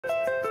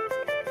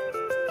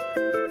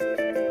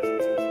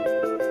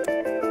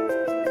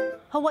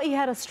Hawaii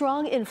had a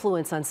strong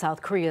influence on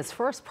South Korea's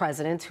first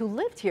president, who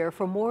lived here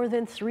for more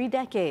than 3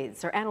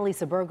 decades. Our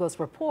Annalisa Burgos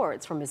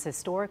reports from his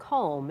historic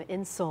home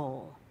in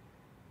Seoul.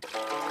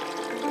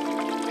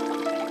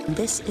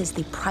 This is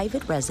the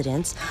private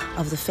residence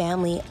of the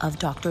family of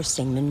Dr.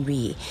 Syngman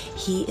Rhee.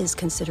 He is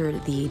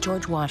considered the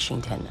George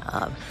Washington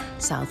of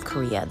South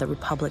Korea, the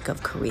Republic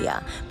of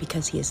Korea,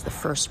 because he is the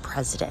first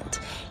president.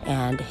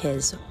 And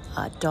his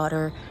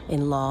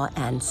daughter-in-law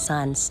and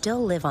son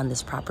still live on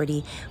this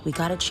property. We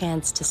got a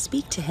chance to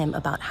speak to him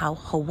about how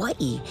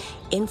Hawaii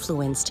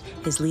influenced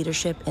his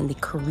leadership in the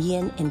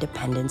Korean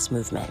independence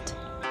movement.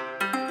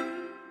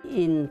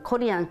 In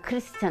Korean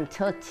Christian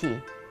church,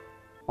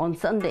 on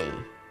Sunday,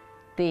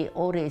 they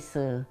always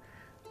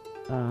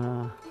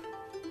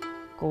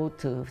go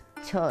to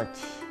church.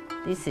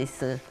 This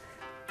is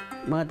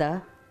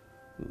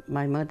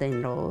my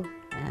mother-in-law,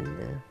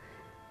 and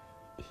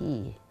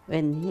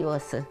when he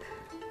was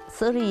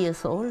 30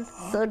 years old,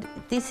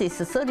 this is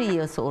 30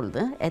 years old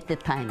at the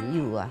time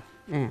you are.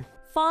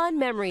 Fond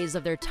memories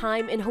of their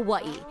time in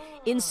Hawaii.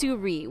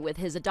 Insoo Rhee with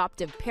his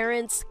adoptive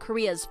parents,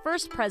 Korea's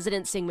first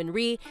president Syngman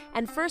Rhee,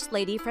 and First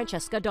Lady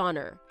Francesca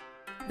Donner.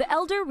 The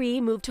elder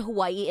Rhee moved to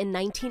Hawaii in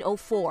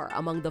 1904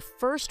 among the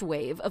first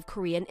wave of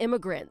Korean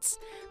immigrants.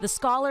 The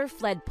scholar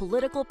fled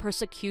political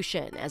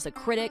persecution as a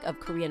critic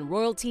of Korean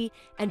royalty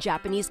and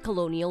Japanese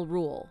colonial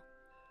rule.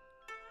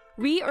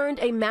 Rhee earned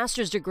a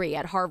master's degree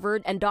at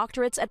Harvard and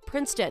doctorates at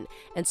Princeton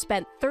and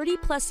spent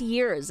 30-plus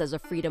years as a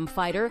freedom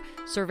fighter,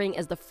 serving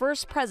as the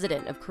first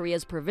president of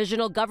Korea's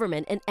provisional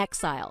government in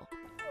exile.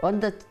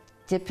 Under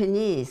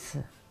Japanese,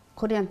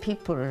 Korean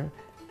people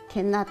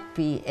cannot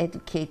be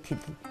educated.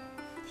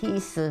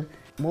 His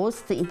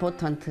most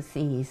important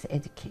thing is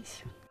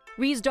education.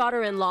 Rhee's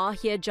daughter-in-law,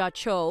 Hye-ja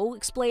Cho,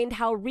 explained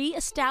how Rhee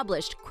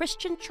established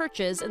Christian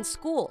churches and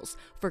schools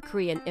for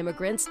Korean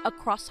immigrants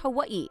across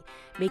Hawaii,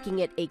 making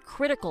it a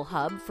critical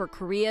hub for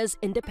Korea's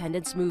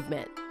independence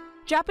movement.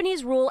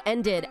 Japanese rule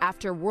ended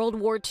after World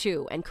War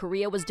II and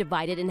Korea was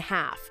divided in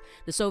half.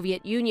 The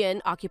Soviet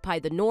Union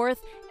occupied the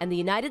north and the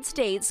United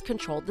States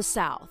controlled the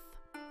south.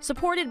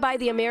 Supported by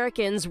the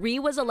Americans, Rhee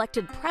was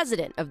elected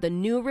president of the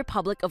new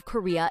Republic of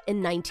Korea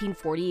in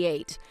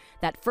 1948.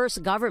 That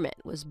first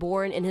government was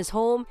born in his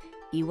home,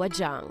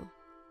 Iwajang.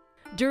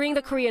 During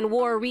the Korean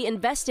War, Rhee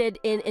invested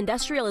in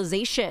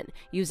industrialization,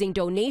 using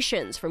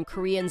donations from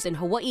Koreans in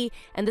Hawaii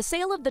and the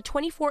sale of the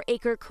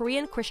 24-acre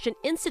Korean Christian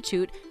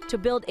Institute to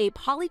build a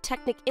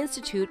polytechnic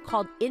institute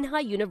called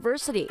Inha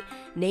University,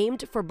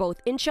 named for both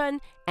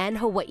Incheon and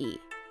Hawaii.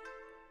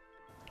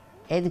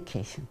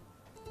 Education.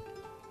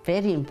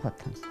 Very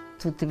important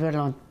to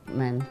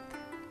development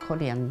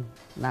Korean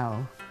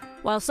now.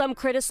 While some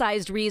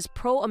criticized Rhee's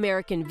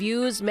pro-American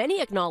views, many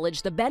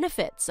acknowledged the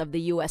benefits of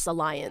the U.S.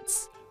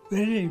 alliance.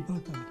 Very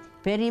important.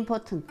 Very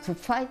important to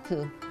fight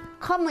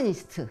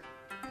communism.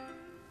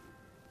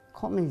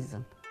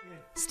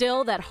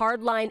 Still, that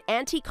hardline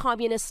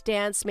anti-communist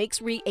stance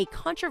makes Rhee a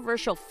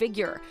controversial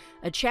figure,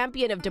 a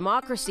champion of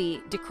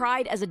democracy,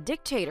 decried as a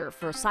dictator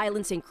for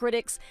silencing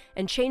critics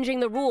and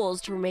changing the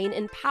rules to remain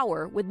in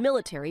power with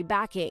military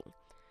backing.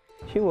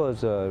 He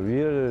was a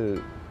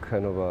real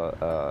kind of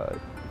a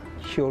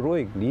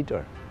heroic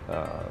leader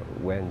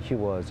when he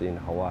was in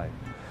Hawaii.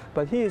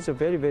 But he is a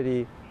very,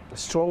 very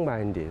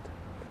strong-minded,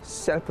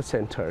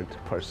 self-centered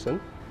person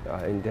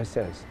in that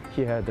sense.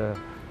 He had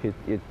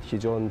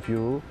his own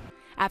view.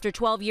 After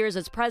 12 years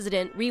as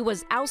president, Rhee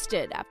was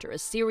ousted after a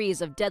series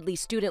of deadly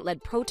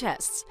student-led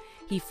protests.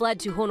 He fled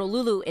to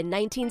Honolulu in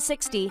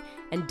 1960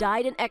 and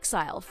died in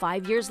exile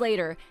 5 years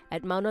later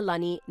at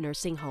Maunalani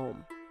Nursing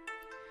Home.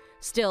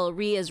 Still,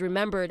 Rhee is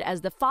remembered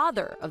as the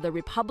father of the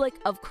Republic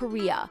of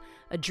Korea,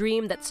 a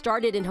dream that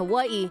started in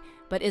Hawaii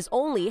but is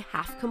only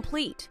half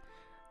complete.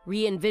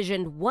 Rhee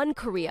envisioned one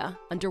Korea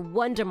under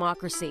one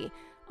democracy,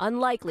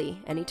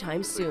 unlikely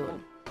anytime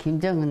soon. Kim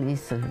Jong-un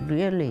is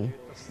really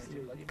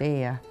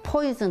the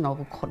poison of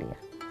Korea.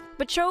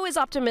 But Cho is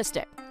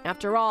optimistic.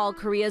 After all,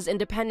 Korea's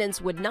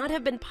independence would not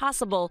have been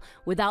possible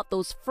without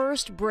those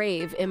first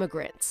brave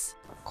immigrants.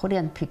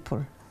 Korean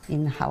people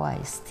in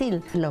Hawaii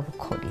still love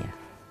Korea.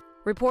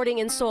 Reporting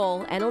in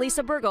Seoul,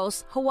 Annalisa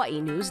Burgos, Hawaii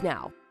News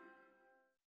Now.